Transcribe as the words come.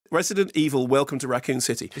Resident Evil, Welcome to Raccoon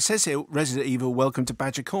City. It says here, Resident Evil, Welcome to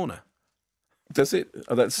Badger Corner. Does it?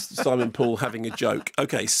 Oh, that's Simon Paul having a joke.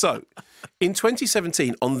 Okay, so in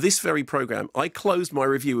 2017, on this very programme, I closed my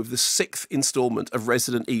review of the 6th instalment of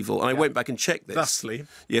Resident Evil, and I went back and checked this. Thusly.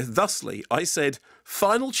 Yeah, thusly. I said,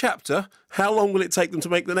 final chapter, how long will it take them to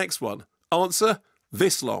make the next one? Answer,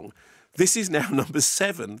 this long. This is now number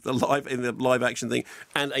 7, the live action thing,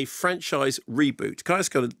 and a franchise reboot. Kaya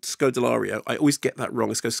Scodelario, I always get that wrong.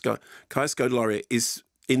 Kaya Scodelario is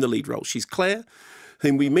in the lead role. She's Claire,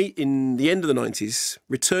 whom we meet in the end of the 90s,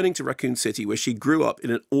 returning to Raccoon City, where she grew up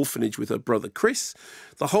in an orphanage with her brother Chris.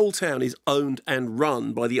 The whole town is owned and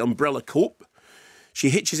run by the Umbrella Corp. She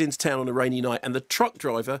hitches into town on a rainy night, and the truck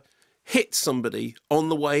driver hits somebody on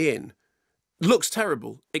the way in. Looks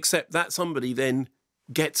terrible, except that somebody then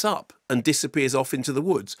gets up and disappears off into the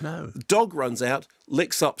woods. No. The dog runs out,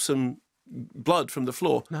 licks up some blood from the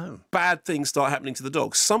floor. No. Bad things start happening to the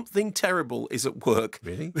dog. Something terrible is at work.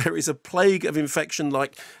 Really? There is a plague of infection,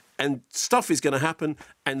 and stuff is going to happen,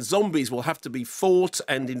 and zombies will have to be fought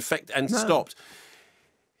and stopped.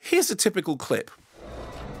 Here's a typical clip.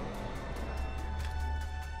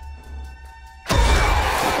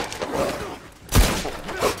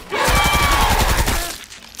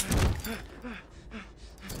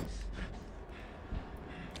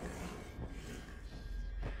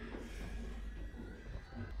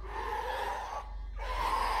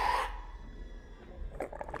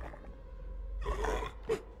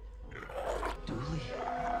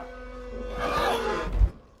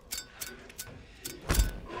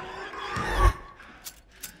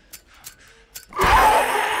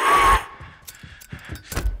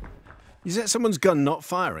 Is that someone's gun not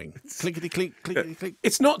firing? Clickety click, clickety click.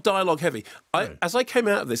 It's not dialogue heavy. As I came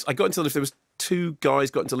out of this, I got into the lift. There was 2 guys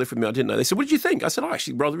got into the lift with me. I didn't know. They said, "What did you think?" I said, "I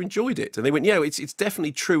actually rather enjoyed it." And they went, "Yeah, it's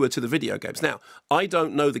definitely truer to the video games." Now, I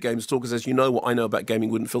don't know the games at all because, as you know, what I know about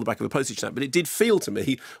gaming wouldn't fill the back of a postage stamp. But it did feel to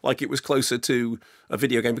me like it was closer to a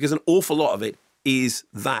video game because an awful lot of it is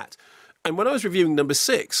that. And when I was reviewing number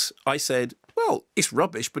 6, I said, well, it's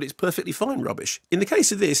rubbish, but it's perfectly fine rubbish. In the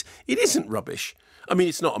case of this, it isn't rubbish. I mean,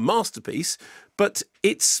 it's not a masterpiece, but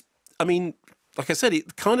it's, I mean, like I said,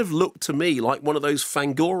 it kind of looked to me like one of those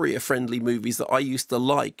Fangoria-friendly movies that I used to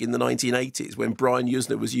like in the 1980s when Brian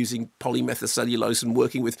Usner was using polymethylcellulose and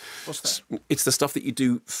working with... What's that? It's the stuff that you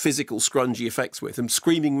do physical scrungy effects with. And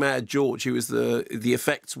Screaming Mad George, who was the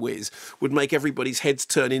effects whiz, would make everybody's heads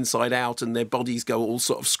turn inside out and their bodies go all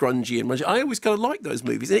sort of scrungy. And I always kind of liked those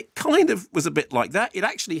movies. And it kind of was a bit like that. It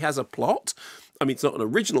actually has a plot. I mean, it's not an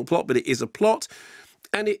original plot, but it is a plot.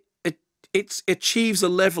 And it achieves a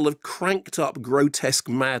level of cranked up grotesque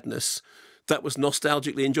madness that was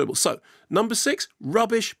nostalgically enjoyable. So, number 6,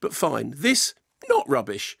 rubbish but fine. This, not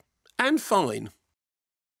rubbish and fine.